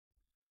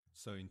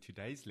So in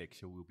today's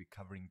lecture, we'll be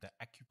covering the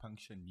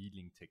acupuncture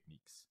needling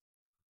techniques.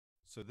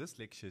 So this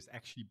lecture is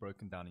actually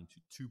broken down into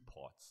two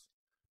parts.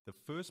 The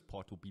first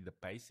part will be the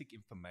basic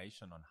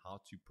information on how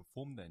to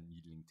perform the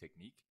needling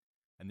technique.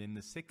 And then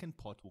the second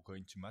part will go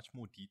into much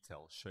more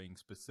detail, showing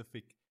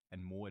specific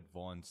and more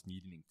advanced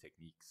needling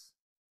techniques.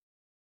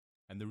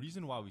 And the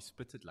reason why we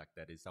split it like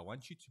that is I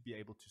want you to be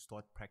able to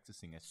start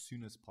practicing as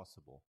soon as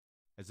possible,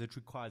 as it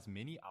requires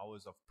many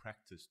hours of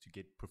practice to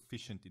get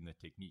proficient in the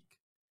technique.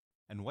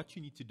 And what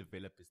you need to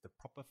develop is the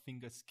proper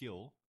finger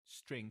skill,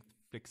 strength,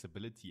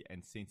 flexibility,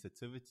 and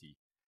sensitivity.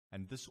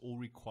 And this all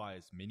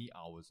requires many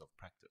hours of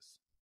practice.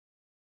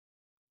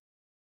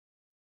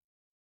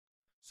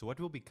 So what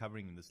we'll be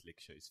covering in this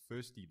lecture is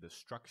firstly the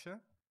structure,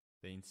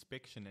 the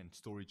inspection and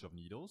storage of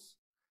needles.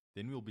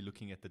 Then we'll be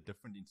looking at the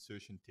different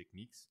insertion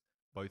techniques,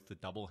 both the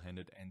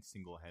double-handed and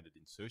single-handed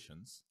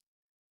insertions.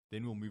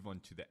 Then we'll move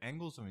on to the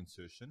angles of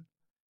insertion,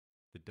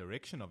 the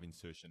direction of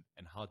insertion,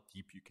 and how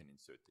deep you can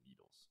insert the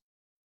needles.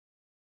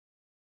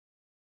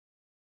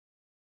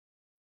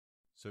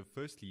 So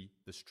firstly,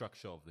 the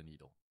structure of the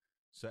needle.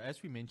 So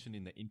as we mentioned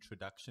in the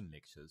introduction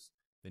lectures,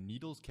 the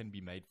needles can be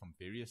made from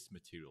various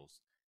materials,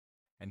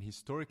 and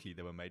historically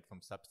they were made from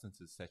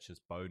substances such as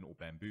bone or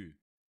bamboo.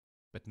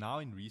 But now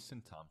in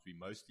recent times we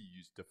mostly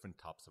use different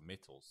types of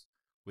metals,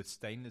 with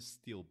stainless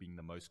steel being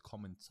the most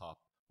common type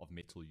of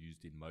metal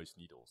used in most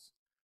needles.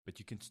 But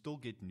you can still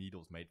get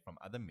needles made from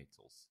other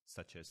metals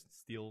such as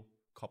steel,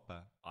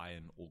 copper,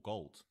 iron or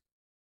gold.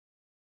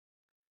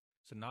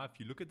 So now if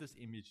you look at this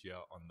image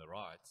here on the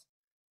right,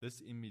 this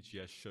image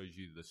here shows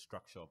you the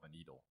structure of a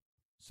needle.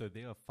 So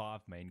there are 5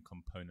 main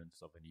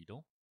components of a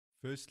needle.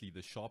 Firstly,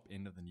 the sharp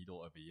end of the needle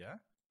over here.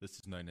 This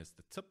is known as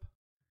the tip.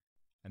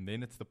 And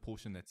then it's the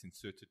portion that's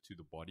inserted to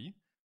the body,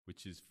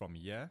 which is from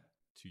here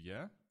to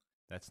here.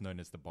 That's known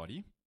as the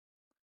body.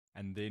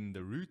 And then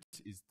the root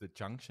is the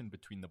junction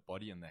between the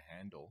body and the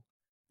handle.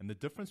 And the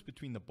difference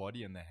between the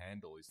body and the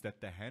handle is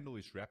that the handle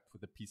is wrapped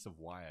with a piece of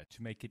wire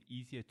to make it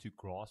easier to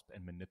grasp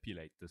and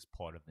manipulate this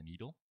part of the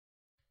needle.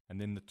 And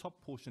then the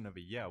top portion over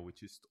here,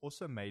 which is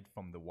also made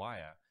from the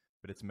wire,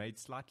 but it's made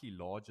slightly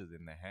larger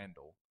than the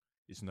handle,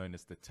 is known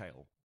as the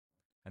tail.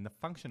 And the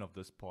function of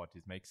this part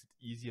makes it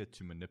easier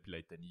to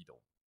manipulate the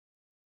needle.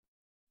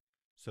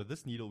 So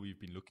this needle we've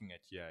been looking at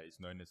here is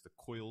known as the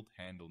coiled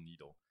handle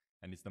needle,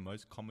 and is the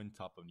most common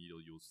type of needle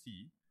you'll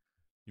see.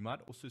 You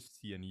might also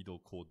see a needle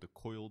called the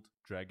coiled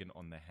dragon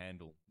on the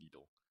handle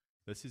needle.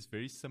 This is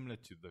very similar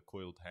to the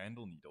coiled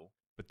handle needle,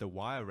 but the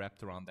wire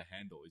wrapped around the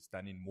handle is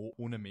done in more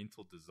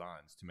ornamental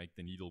designs to make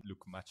the needle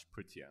look much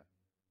prettier.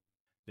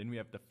 Then we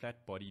have the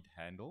flat-bodied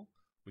handle,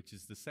 which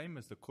is the same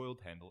as the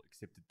coiled handle,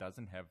 except it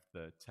doesn't have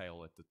the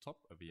tail at the top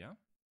over here.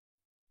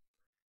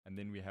 And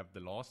then we have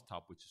the last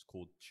type, which is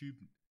called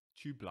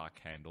tube-like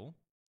handle,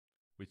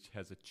 which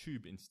has a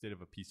tube instead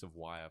of a piece of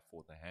wire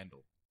for the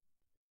handle.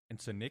 And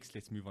so next,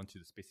 let's move on to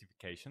the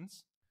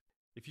specifications.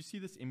 If you see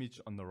this image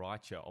on the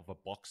right here of a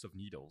box of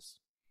needles,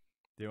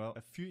 there are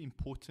a few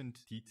important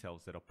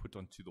details that are put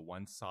onto the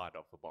one side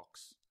of the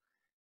box.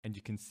 And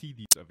you can see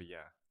these over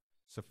here.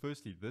 So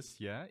firstly, this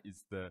here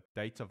is the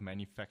date of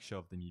manufacture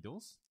of the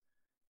needles.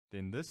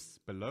 Then this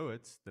below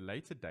it, the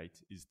later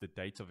date, is the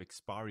date of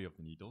expiry of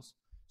the needles.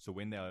 So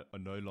when they are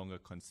no longer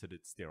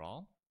considered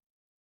sterile.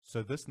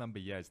 So this number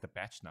here is the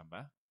batch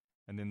number.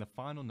 And then the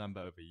final number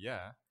over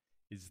here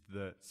is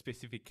the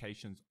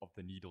specifications of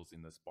the needles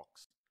in this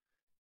box.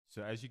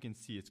 So as you can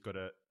see, it's got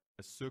a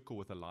circle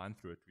with a line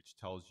through it, which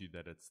tells you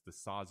that it's the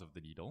size of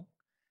the needle.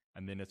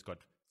 And then it's got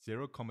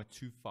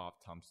 0.25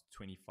 times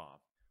 25,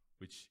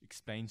 which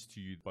explains to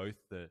you both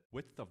the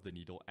width of the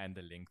needle and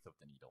the length of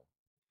the needle.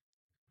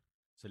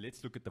 So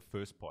let's look at the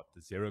first part,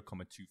 the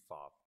 0.25,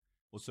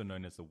 also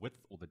known as the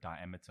width or the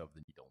diameter of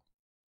the needle.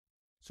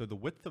 So the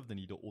width of the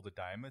needle or the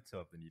diameter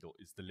of the needle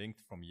is the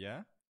length from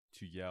here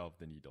to here of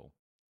the needle.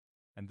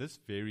 And this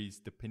varies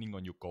depending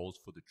on your goals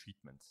for the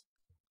treatment.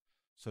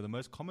 So the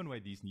most common way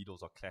these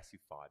needles are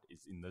classified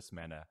is in this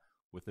manner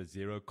with a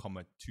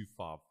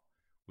 0.25,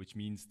 which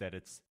means that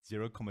it's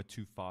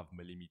 0.25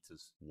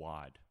 millimeters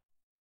wide.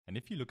 And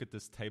if you look at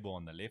this table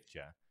on the left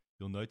here,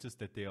 you'll notice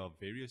that there are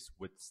various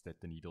widths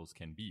that the needles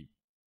can be.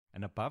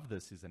 And above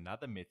this is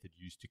another method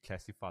used to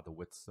classify the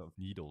widths of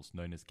needles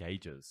known as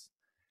gauges.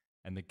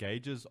 And the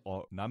gauges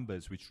are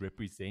numbers which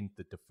represent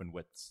the different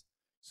widths.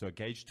 So a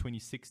gauge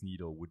 26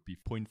 needle would be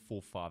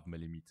 0.45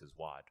 millimeters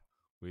wide,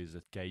 whereas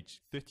a gauge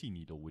 30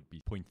 needle would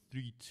be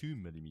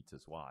 0.32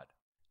 millimeters wide.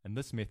 And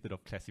this method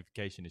of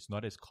classification is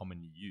not as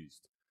commonly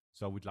used.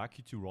 So I would like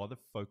you to rather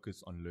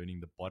focus on learning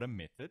the bottom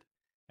method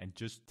and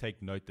just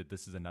take note that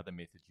this is another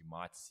method you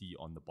might see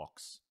on the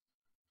box.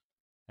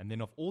 And then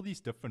of all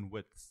these different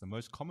widths, the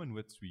most common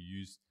widths we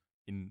use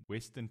in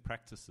Western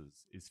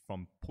practices is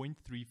from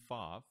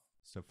 0.35,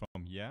 so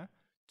from here,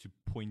 to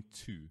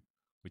 0.2,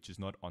 which is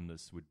not on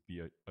this, would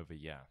be over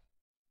here.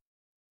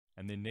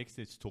 And then next,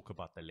 let's talk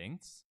about the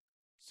lengths.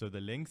 So the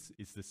length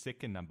is the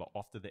second number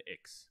after the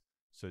x.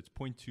 So it's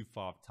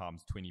 0.25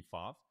 times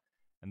 25.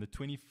 And the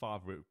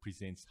 25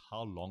 represents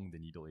how long the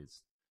needle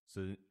is.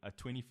 So a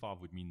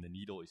 25 would mean the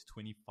needle is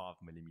 25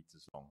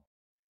 millimeters long.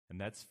 And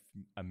that's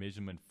a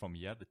measurement from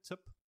here, the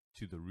tip,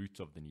 to the root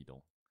of the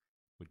needle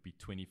would be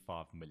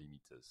 25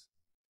 millimeters.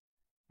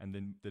 And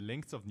then the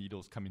lengths of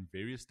needles come in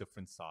various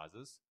different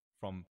sizes,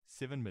 from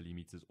 7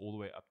 millimeters all the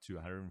way up to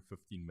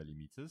 115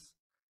 millimeters.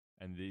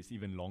 And there's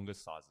even longer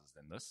sizes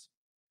than this.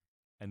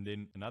 And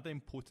then another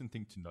important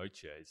thing to note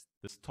here is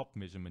this top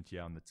measurement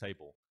here on the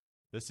table.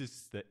 This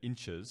is the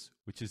inches,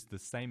 which is the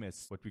same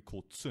as what we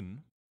call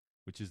cun,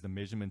 which is the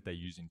measurement they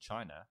use in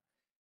China.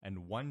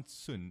 And 1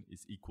 cun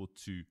is equal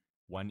to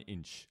 1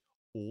 inch,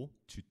 or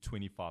to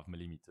 25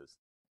 millimeters.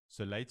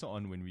 So later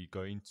on, when we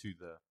go into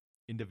the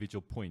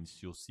individual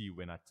points, you'll see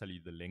when I tell you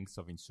the length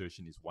of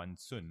insertion is 1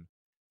 cun,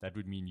 that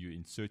would mean you're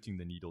inserting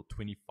the needle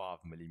 25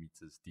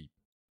 millimeters deep.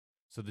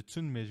 So the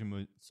cun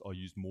measurements are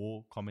used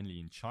more commonly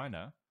in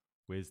China,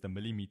 whereas the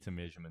millimeter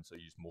measurements are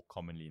used more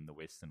commonly in the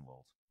Western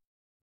world.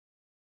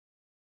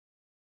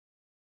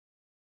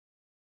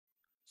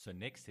 So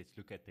next, let's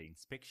look at the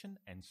inspection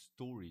and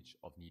storage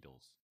of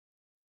needles.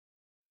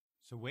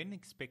 So when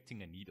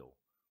inspecting a needle,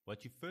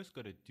 what you first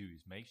got to do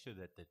is make sure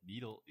that the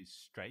needle is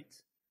straight,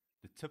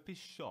 the tip is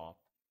sharp,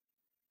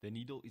 the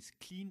needle is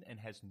clean and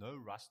has no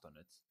rust on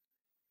it,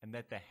 and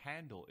that the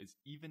handle is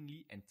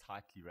evenly and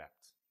tightly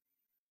wrapped.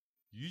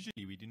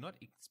 Usually we do not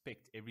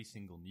inspect every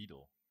single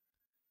needle,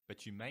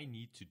 but you may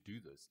need to do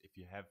this if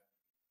you have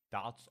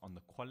doubts on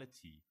the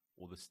quality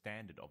or the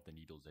standard of the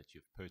needles that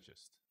you've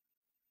purchased.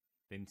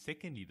 Then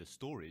secondly, the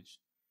storage.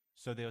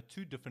 So there are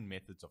two different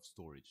methods of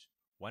storage.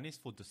 One is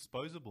for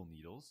disposable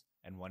needles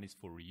and one is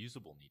for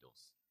reusable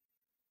needles.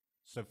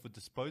 So for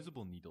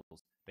disposable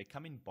needles, they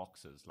come in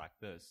boxes like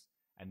this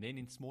and then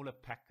in smaller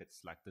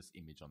packets like this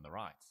image on the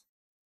right.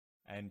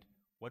 And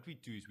what we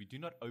do is we do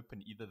not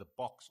open either the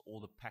box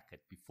or the packet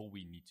before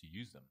we need to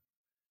use them.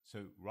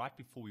 So right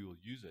before we will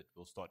use it,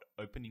 we'll start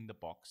opening the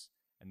box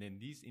and then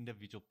these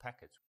individual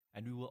packets,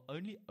 and we will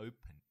only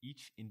open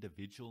each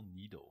individual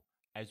needle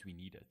as we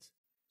need it.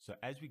 So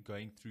as we're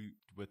going through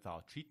with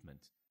our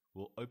treatment,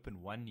 we'll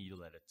open one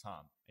needle at a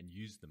time and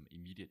use them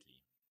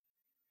immediately.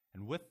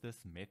 And with this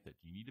method,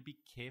 you need to be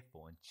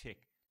careful and check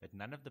that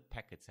none of the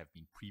packets have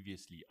been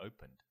previously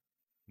opened.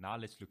 Now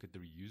let's look at the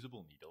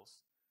reusable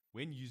needles.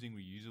 When using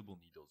reusable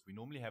needles, we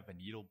normally have a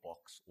needle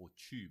box or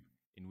tube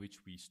in which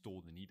we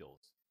store the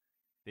needles.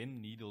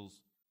 Then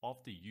needles,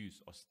 after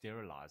use, are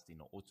sterilized in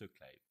an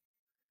autoclave.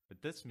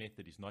 But this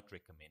method is not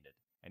recommended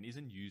and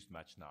isn't used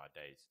much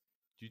nowadays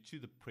due to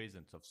the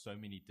presence of so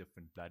many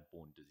different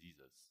blood-borne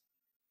diseases.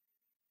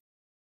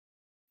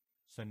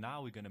 So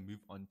now we're going to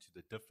move on to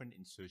the different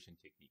insertion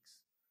techniques,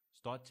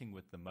 starting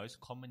with the most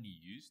commonly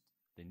used,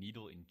 the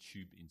needle in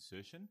tube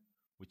insertion,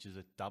 which is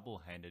a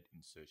double-handed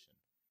insertion.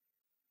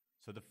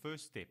 So the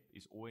first step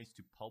is always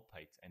to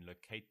palpate and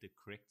locate the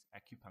correct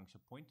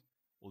acupuncture point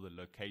or the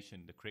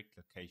correct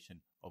location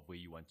of where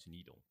you want to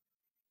needle.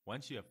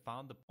 Once you have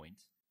found the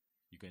point,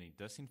 you're going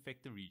to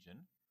disinfect the region,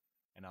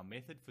 and our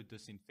method for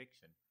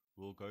disinfection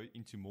will go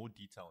into more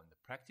detail in the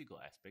practical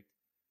aspect,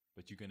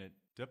 but you're going to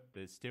dip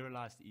the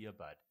sterilized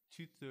earbud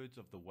 2/3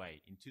 of the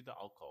way into the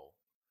alcohol,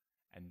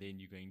 and then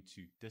you're going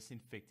to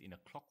disinfect in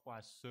a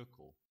clockwise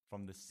circle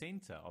from the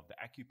center of the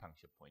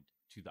acupuncture point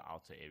to the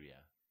outer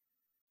area.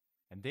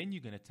 And then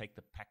you're going to take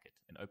the packet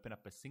and open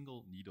up a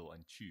single needle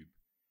and tube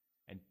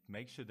and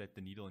make sure that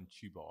the needle and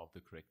tube are of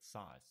the correct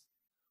size.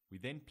 We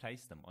then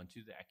place them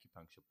onto the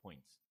acupuncture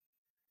points.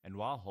 And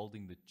while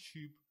holding the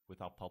tube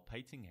with our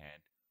palpating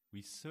hand,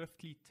 we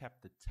swiftly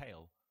tap the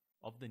tail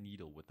of the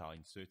needle with our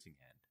inserting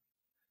hand.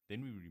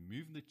 Then we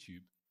remove the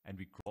tube and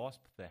we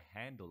grasp the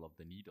handle of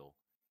the needle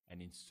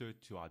and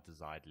insert to our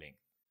desired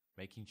length,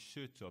 making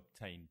sure to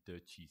obtain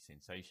dirty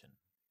sensation.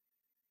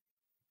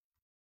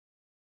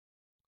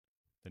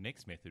 The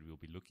next method we'll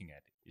be looking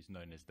at is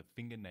known as the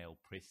fingernail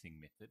pressing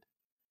method,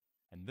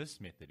 and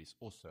this method is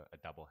also a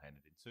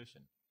double-handed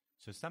insertion.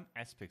 So some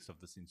aspects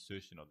of this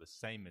insertion are the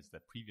same as the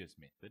previous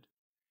method.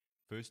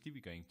 Firstly,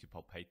 we're going to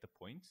palpate the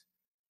point,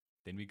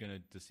 then we're going to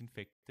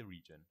disinfect the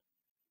region,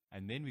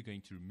 and then we're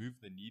going to remove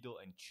the needle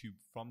and tube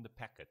from the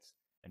packets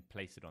and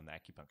place it on the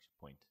acupuncture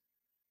point.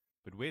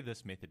 But where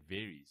this method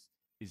varies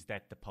is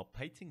that the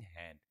palpating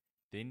hand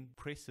then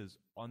presses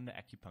on the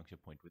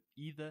acupuncture point with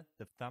either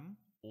the thumb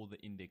or the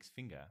index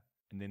finger,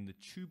 and then the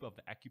tube of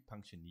the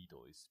acupuncture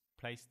needle is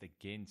placed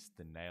against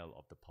the nail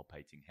of the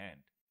palpating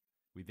hand.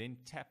 We then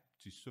tap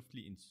to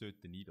swiftly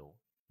insert the needle,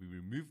 we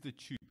remove the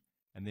tube,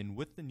 and then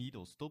with the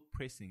needle still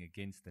pressing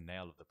against the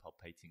nail of the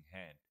palpating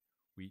hand,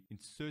 we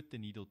insert the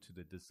needle to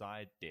the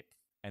desired depth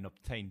and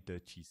obtain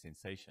dirty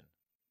sensation.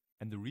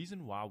 And the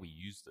reason why we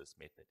use this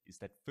method is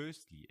that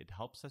firstly, it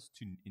helps us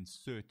to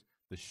insert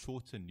the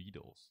shorter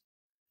needles.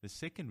 The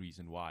second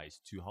reason why is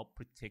to help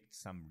protect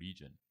some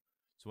region.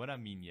 So what I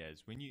mean here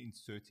is when you're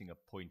inserting a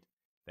point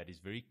that is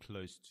very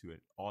close to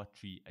an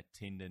artery, a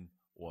tendon,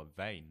 or a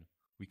vein,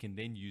 we can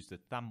then use the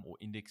thumb or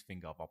index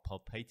finger of our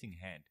palpating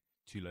hand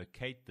to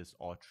locate this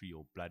artery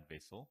or blood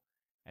vessel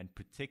and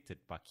protect it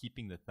by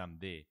keeping the thumb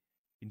there,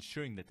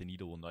 ensuring that the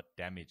needle will not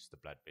damage the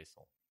blood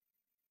vessel.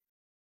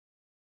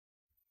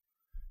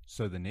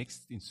 So the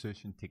next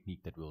insertion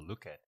technique that we'll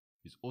look at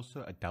is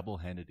also a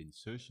double-handed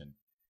insertion,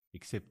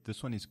 except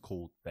this one is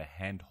called the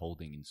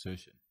hand-holding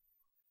insertion.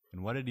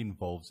 And what it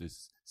involves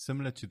is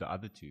similar to the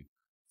other two.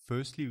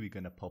 Firstly, we're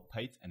going to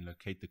palpate and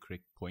locate the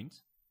correct point.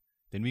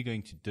 Then we're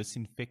going to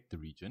disinfect the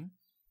region,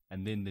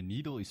 and then the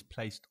needle is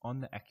placed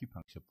on the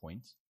acupuncture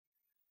point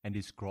and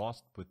is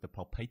grasped with the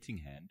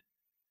palpating hand,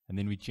 and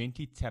then we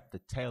gently tap the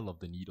tail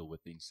of the needle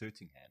with the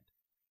inserting hand.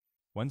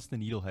 Once the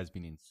needle has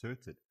been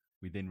inserted,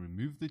 we then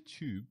remove the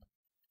tube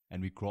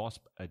and we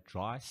grasp a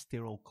dry,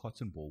 sterile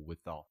cotton ball with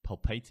our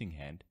palpating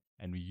hand,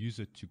 and we use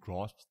it to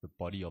grasp the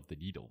body of the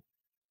needle.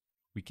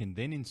 We can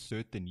then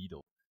insert the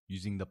needle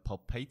using the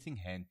palpating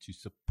hand to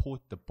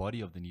support the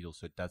body of the needle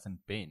so it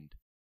doesn't bend,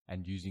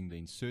 and using the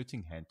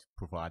inserting hand to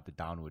provide the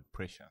downward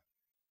pressure.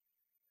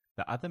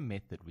 The other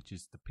method, which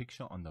is the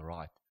picture on the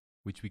right,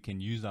 which we can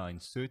use our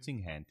inserting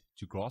hand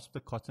to grasp the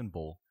cotton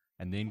ball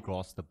and then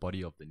grasp the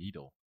body of the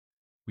needle.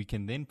 We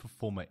can then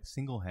perform a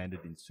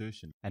single-handed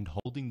insertion and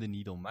holding the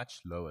needle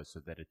much lower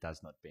so that it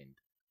does not bend.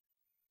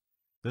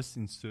 This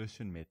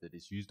insertion method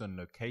is used on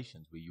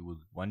locations where you will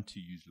want to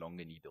use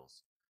longer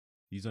needles.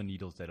 These are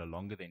needles that are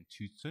longer than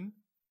 2 cun,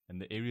 and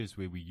the areas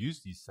where we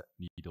use these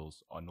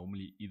needles are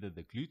normally either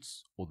the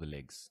glutes or the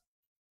legs.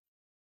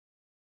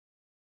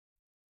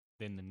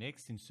 Then the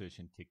next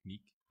insertion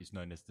technique is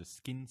known as the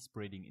skin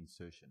spreading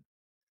insertion.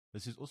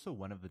 This is also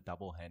one of the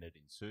double-handed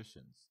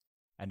insertions,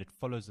 and it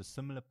follows a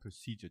similar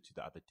procedure to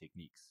the other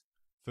techniques.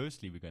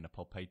 Firstly, we're going to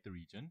palpate the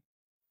region,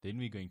 then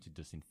we're going to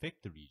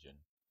disinfect the region,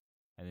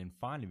 and then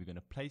finally we're going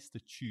to place the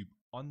tube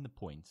on the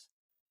points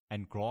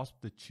and grasp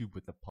the tube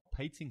with the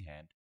palpating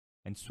hand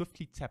and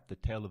swiftly tap the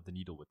tail of the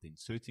needle with the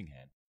inserting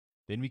hand.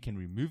 Then we can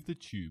remove the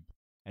tube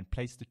and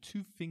place the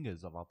 2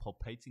 fingers of our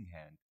palpating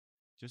hand,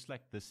 just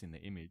like this in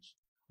the image,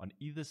 on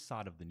either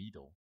side of the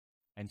needle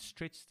and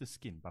stretch the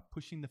skin by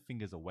pushing the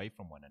fingers away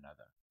from one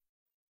another.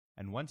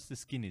 And once the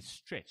skin is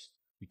stretched,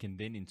 we can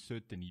then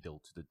insert the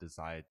needle to the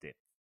desired depth,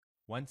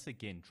 once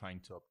again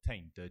trying to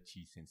obtain de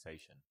chi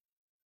sensation.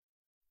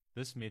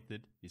 This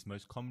method is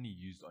most commonly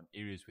used on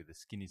areas where the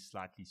skin is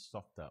slightly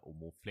softer or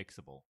more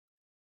flexible.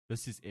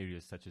 This is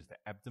areas such as the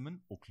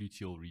abdomen or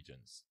gluteal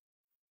regions.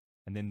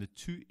 And then the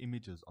 2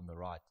 images on the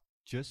right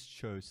just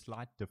show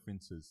slight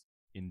differences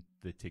in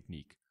the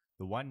technique.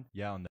 The one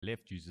here on the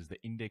left uses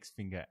the index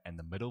finger and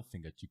the middle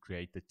finger to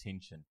create the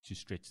tension to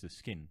stretch the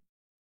skin,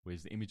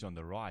 whereas the image on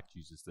the right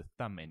uses the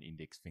thumb and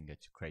index finger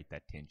to create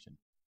that tension.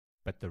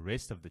 But the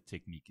rest of the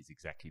technique is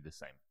exactly the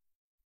same.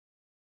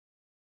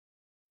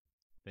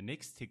 The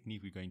next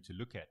technique we're going to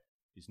look at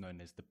is known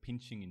as the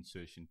pinching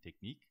insertion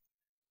technique.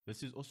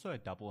 This is also a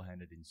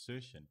double-handed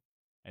insertion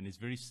and is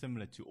very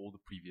similar to all the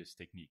previous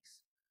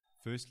techniques.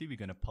 Firstly, we're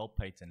going to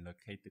palpate and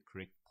locate the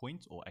correct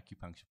point or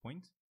acupuncture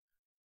point.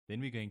 Then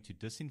we're going to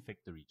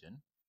disinfect the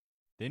region.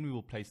 Then we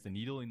will place the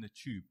needle in the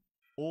tube,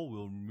 or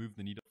we'll remove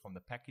the needle from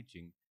the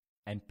packaging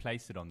and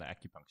place it on the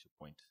acupuncture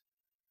point.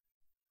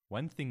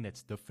 One thing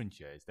that's different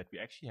here is that we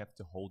actually have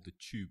to hold the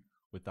tube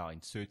with our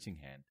inserting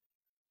hand,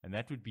 and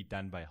that would be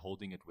done by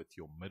holding it with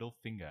your middle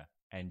finger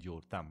and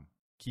your thumb,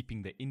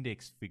 keeping the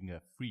index finger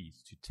free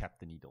to tap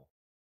the needle.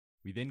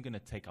 We're then going to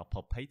take our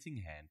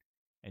palpating hand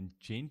and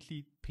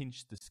gently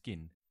pinch the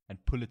skin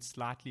and pull it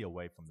slightly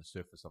away from the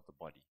surface of the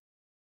body.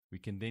 We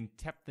can then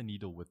tap the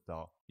needle with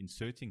our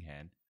inserting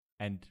hand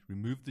and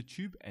remove the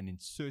tube and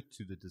insert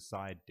to the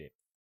desired depth,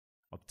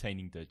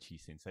 obtaining de chi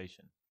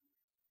sensation.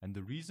 And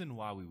the reason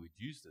why we would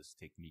use this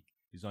technique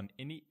is on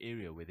any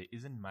area where there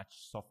isn't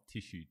much soft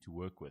tissue to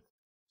work with.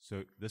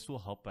 So this will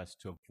help us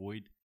to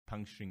avoid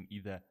puncturing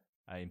either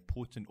an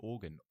important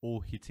organ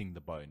or hitting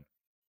the bone.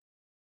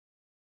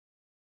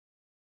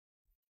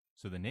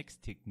 So the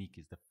next technique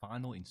is the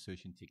final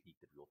insertion technique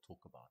that we'll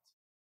talk about.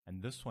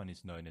 And this one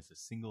is known as a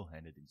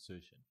single-handed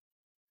insertion.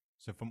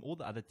 So from all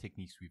the other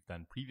techniques we've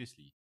done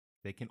previously,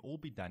 they can all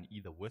be done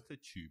either with a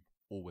tube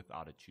or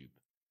without a tube.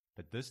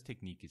 But this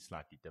technique is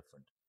slightly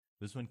different.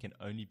 This one can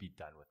only be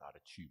done without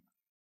a tube.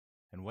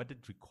 And what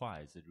it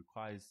requires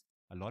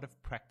a lot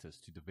of practice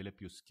to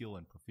develop your skill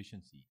and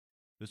proficiency.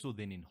 This will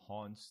then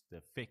enhance the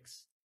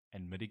effects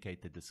and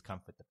mitigate the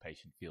discomfort the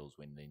patient feels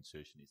when the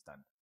insertion is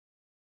done.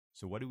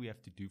 So what do we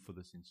have to do for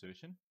this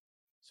insertion?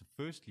 So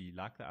firstly,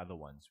 like the other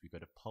ones, we've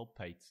got to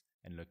palpate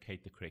and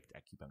locate the correct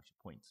acupuncture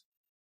point.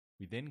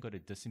 We then got to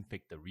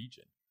disinfect the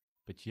region.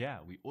 But here,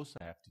 we also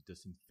have to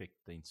disinfect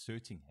the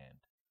inserting hand,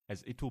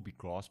 as it will be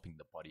grasping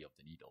the body of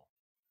the needle.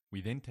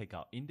 We then take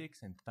our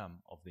index and thumb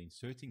of the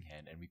inserting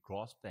hand and we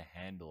grasp the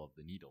handle of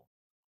the needle,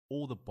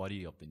 or the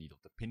body of the needle,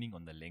 depending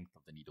on the length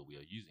of the needle we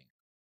are using.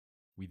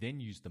 We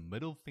then use the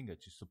middle finger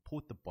to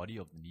support the body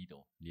of the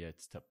needle near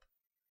its tip.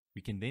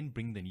 We can then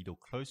bring the needle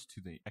close to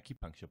the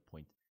acupuncture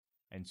point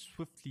and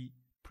swiftly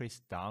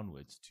press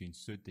downwards to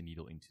insert the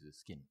needle into the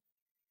skin.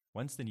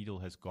 Once the needle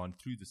has gone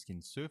through the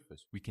skin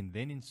surface, we can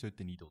then insert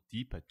the needle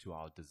deeper to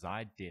our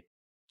desired depth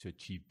to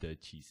achieve de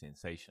chi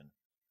sensation.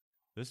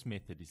 This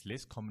method is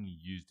less commonly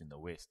used in the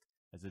West,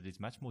 as it is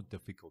much more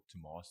difficult to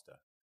master,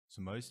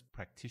 so most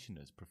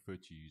practitioners prefer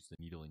to use the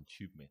needle in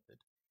tube method.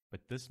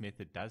 but this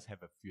method does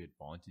have a few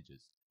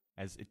advantages,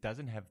 as it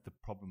doesn't have the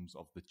problems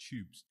of the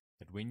tubes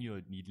that when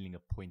you're needling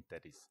a point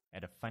that is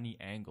at a funny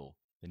angle,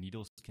 the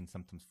needles can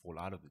sometimes fall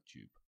out of the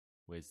tube,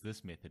 whereas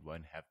this method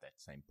won't have that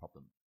same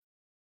problem.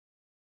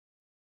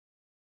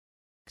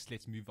 Next,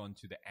 let's move on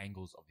to the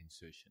angles of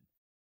insertion.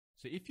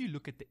 So if you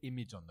look at the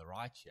image on the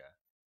right here,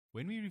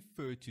 when we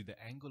refer to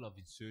the angle of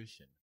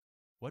insertion,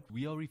 what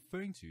we are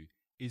referring to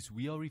is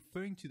we are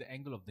referring to the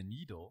angle of the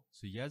needle.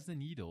 So here's the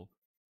needle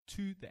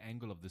to the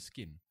angle of the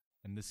skin,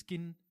 and the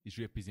skin is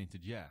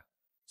represented here.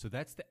 So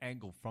that's the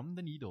angle from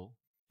the needle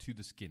to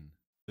the skin,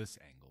 this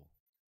angle.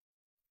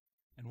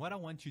 And what I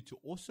want you to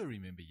also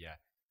remember here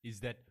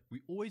is that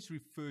we always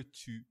refer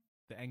to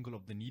the angle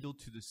of the needle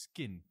to the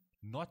skin,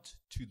 not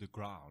to the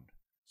ground.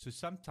 So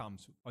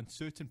sometimes on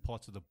certain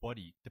parts of the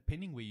body,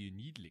 depending where you're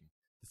needling,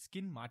 the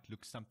skin might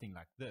look something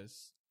like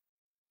this.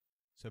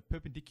 So a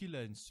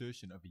perpendicular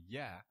insertion over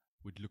here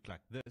would look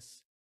like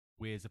this,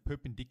 whereas a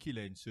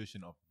perpendicular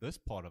insertion of this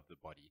part of the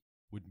body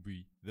would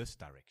be this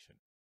direction.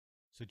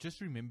 So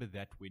just remember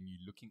that when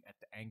you're looking at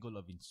the angle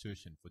of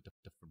insertion for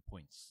different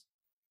points.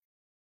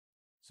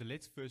 So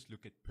let's first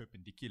look at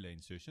perpendicular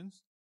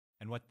insertions.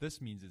 And what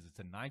this means is it's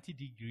a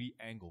 90-degree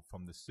angle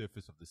from the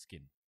surface of the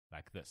skin,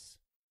 like this.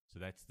 So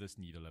that's this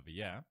needle over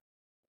here.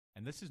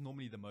 And this is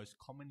normally the most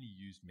commonly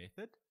used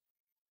method.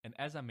 And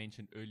as I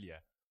mentioned earlier,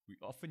 we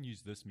often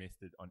use this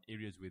method on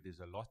areas where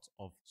there's a lot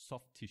of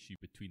soft tissue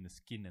between the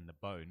skin and the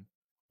bone,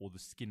 or the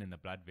skin and the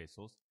blood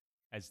vessels,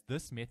 as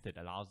this method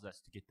allows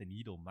us to get the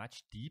needle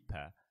much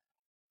deeper.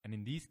 And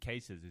in these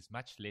cases, there's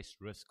much less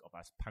risk of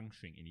us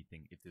puncturing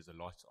anything if there's a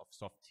lot of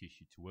soft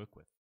tissue to work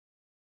with.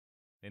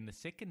 Then the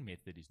second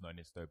method is known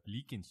as the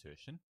oblique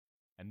insertion,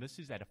 and this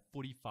is at a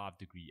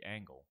 45-degree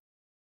angle.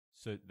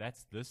 So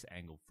that's this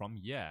angle from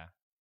here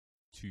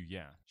to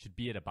here. Should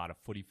be at about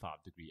a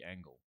 45-degree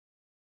angle,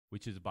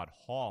 which is about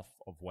half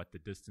of what the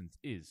distance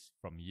is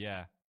from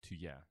here to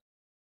here.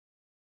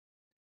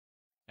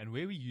 And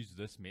where we use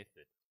this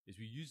method is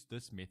we use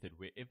this method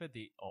wherever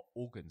there are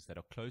organs that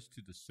are close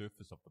to the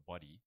surface of the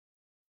body,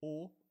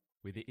 or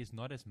where there is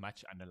not as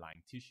much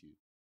underlying tissue,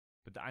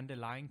 but the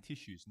underlying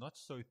tissue is not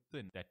so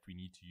thin that we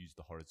need to use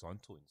the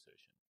horizontal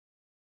insertion.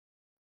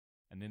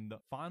 And then the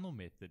final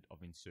method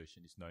of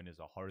insertion is known as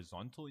a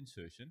horizontal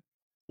insertion,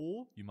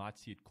 or you might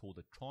see it called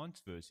a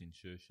transverse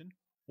insertion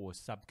or a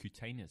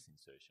subcutaneous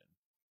insertion.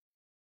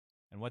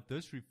 And what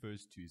this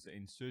refers to is an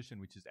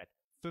insertion which is at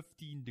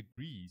 15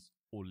 degrees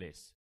or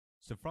less.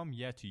 So from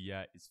here to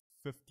here is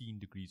 15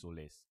 degrees or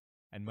less.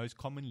 And most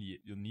commonly,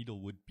 your needle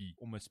would be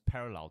almost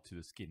parallel to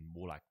the skin,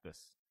 more like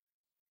this.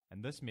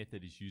 And this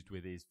method is used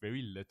where there is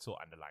very little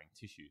underlying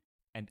tissue.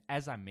 And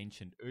as I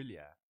mentioned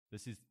earlier,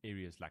 this is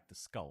areas like the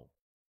skull.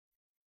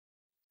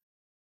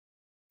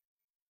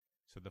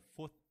 So the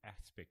fourth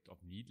aspect of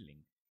needling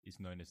is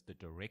known as the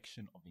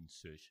direction of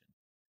insertion.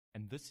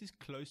 And this is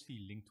closely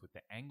linked with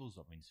the angles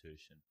of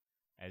insertion,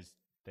 as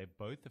they're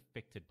both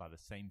affected by the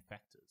same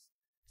factors,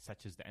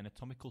 such as the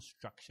anatomical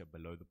structure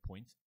below the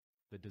point,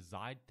 the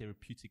desired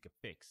therapeutic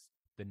effects,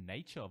 the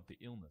nature of the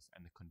illness,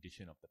 and the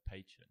condition of the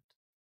patient.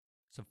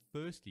 So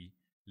firstly,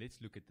 let's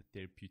look at the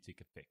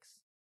therapeutic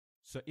effects.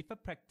 So if a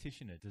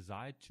practitioner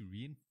desired to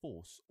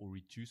reinforce or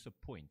reduce a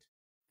point,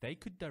 they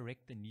could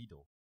direct the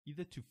needle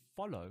either to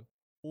follow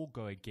or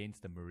go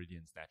against the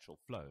meridian's natural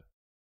flow.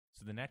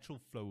 So the natural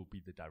flow will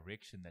be the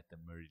direction that the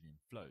meridian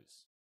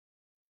flows.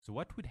 So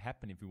what would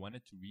happen if we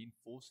wanted to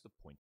reinforce the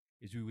point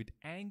is we would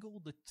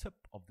angle the tip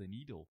of the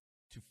needle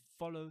to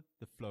follow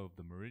the flow of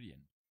the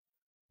meridian.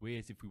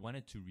 Whereas if we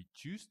wanted to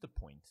reduce the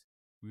point,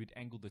 we would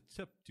angle the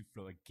tip to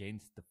flow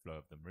against the flow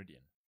of the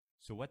meridian.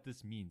 So what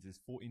this means is,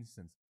 for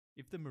instance,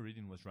 if the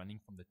meridian was running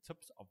from the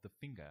tips of the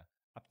finger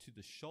up to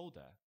the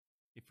shoulder,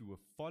 if we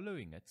were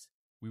following it,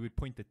 we would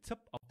point the tip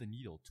of the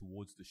needle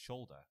towards the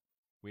shoulder,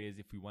 whereas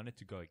if we wanted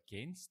to go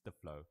against the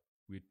flow,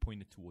 we would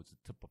point it towards the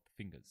tip of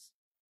the fingers.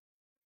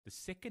 The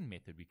second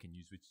method we can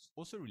use, which is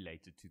also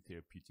related to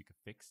therapeutic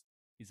effects,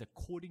 is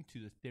according to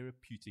the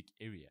therapeutic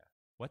area.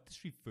 What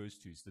this refers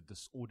to is the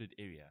disordered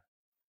area.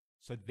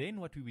 So then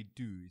what we would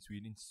do is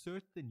we'd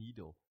insert the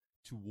needle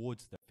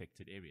towards the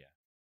affected area.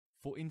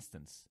 For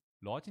instance,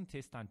 large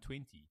intestine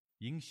 20,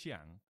 yin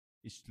xiang,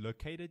 is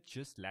located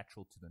just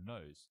lateral to the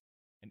nose.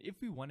 And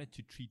if we wanted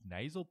to treat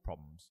nasal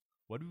problems,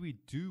 what we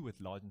would do with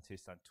large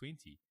intestine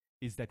 20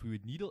 is that we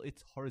would needle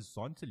it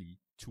horizontally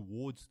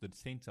towards the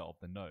center of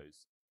the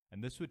nose.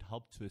 And this would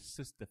help to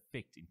assist the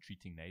effect in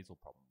treating nasal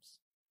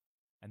problems.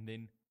 And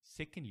then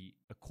secondly,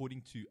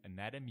 according to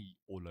anatomy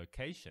or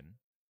location,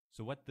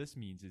 so what this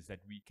means is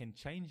that we can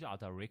change our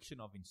direction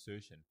of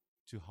insertion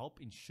to help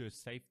ensure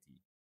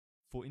safety.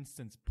 For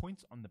instance,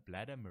 points on the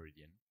bladder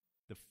meridian,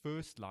 the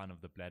first line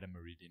of the bladder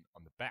meridian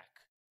on the back,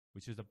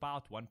 which is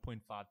about 1.5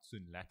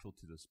 cun lateral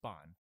to the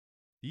spine,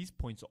 these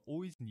points are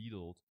always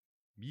needled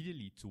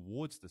medially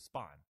towards the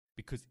spine,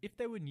 because if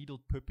they were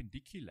needled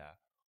perpendicular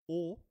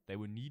or they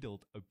were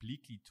needled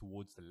obliquely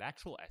towards the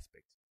lateral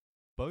aspect,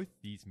 both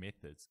these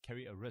methods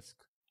carry a risk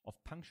of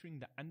puncturing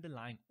the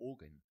underlying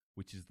organ,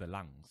 which is the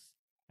lungs,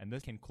 and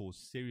this can cause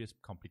serious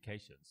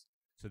complications.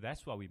 So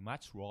that's why we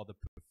much rather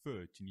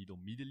prefer to needle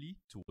medially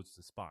towards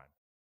the spine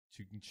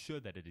to ensure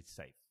that it is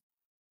safe.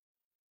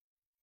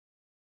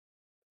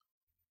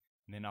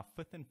 And then our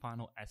fifth and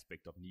final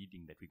aspect of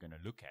needling that we're going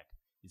to look at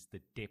is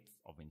the depth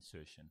of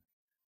insertion.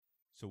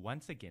 So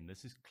once again,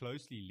 this is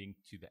closely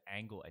linked to the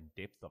angle and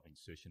depth of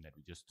insertion that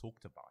we just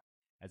talked about,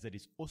 as it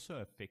is also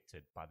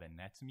affected by the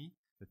anatomy,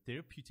 the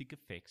therapeutic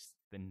effects,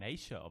 the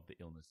nature of the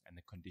illness, and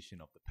the condition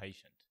of the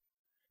patient.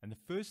 And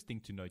the first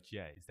thing to note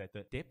here is that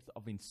the depth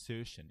of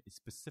insertion is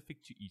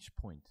specific to each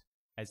point,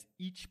 as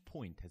each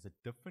point has a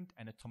different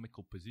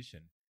anatomical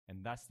position,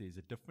 and thus there is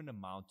a different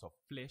amount of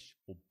flesh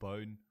or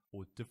bone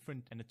or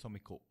different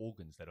anatomical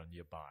organs that are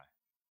nearby.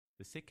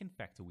 The second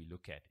factor we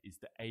look at is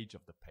the age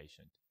of the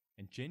patient,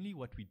 and generally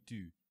what we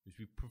do is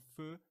we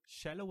prefer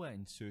shallower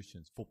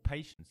insertions for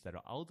patients that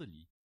are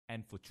elderly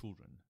and for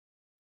children.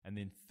 And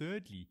then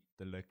thirdly,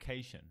 the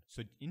location.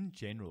 So in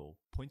general,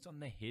 points on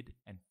the head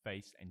and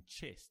face and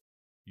chest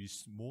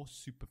use more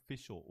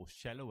superficial or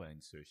shallower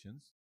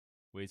insertions,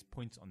 whereas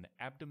points on the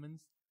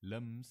abdomens,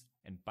 limbs,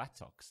 and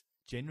buttocks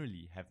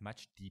generally have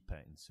much deeper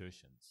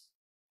insertions,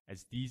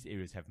 as these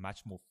areas have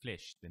much more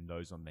flesh than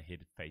those on the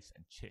head, face,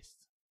 and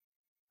chest.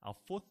 Our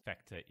fourth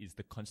factor is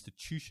the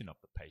constitution of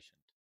the patient.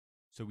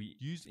 So we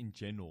use in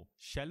general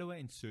shallower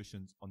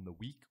insertions on the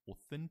weak or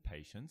thin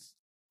patients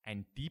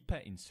and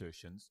deeper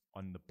insertions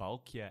on the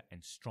bulkier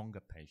and stronger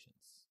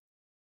patients.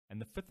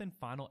 And the fifth and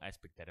final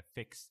aspect that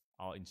affects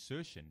our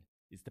insertion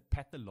is the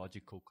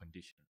pathological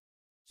condition.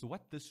 So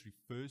what this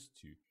refers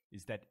to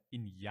is that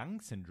in young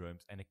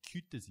syndromes and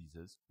acute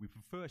diseases, we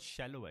prefer a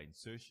shallower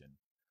insertion,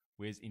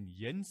 whereas in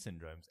yin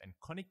syndromes and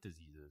chronic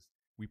diseases,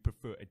 we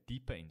prefer a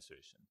deeper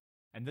insertion.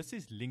 And this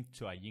is linked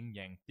to our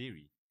yin-yang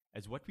theory,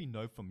 as what we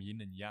know from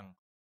yin and yang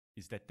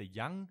is that the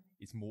yang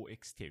is more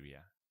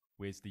exterior,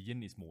 whereas the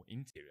yin is more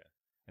interior.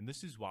 And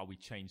this is why we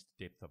change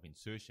the depth of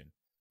insertion,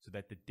 so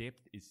that the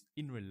depth is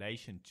in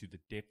relation to the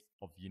depth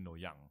of yin or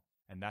yang,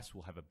 and thus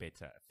will have a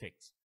better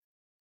effect.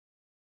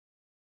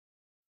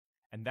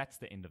 And that's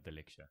the end of the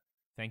lecture.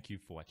 Thank you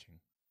for watching.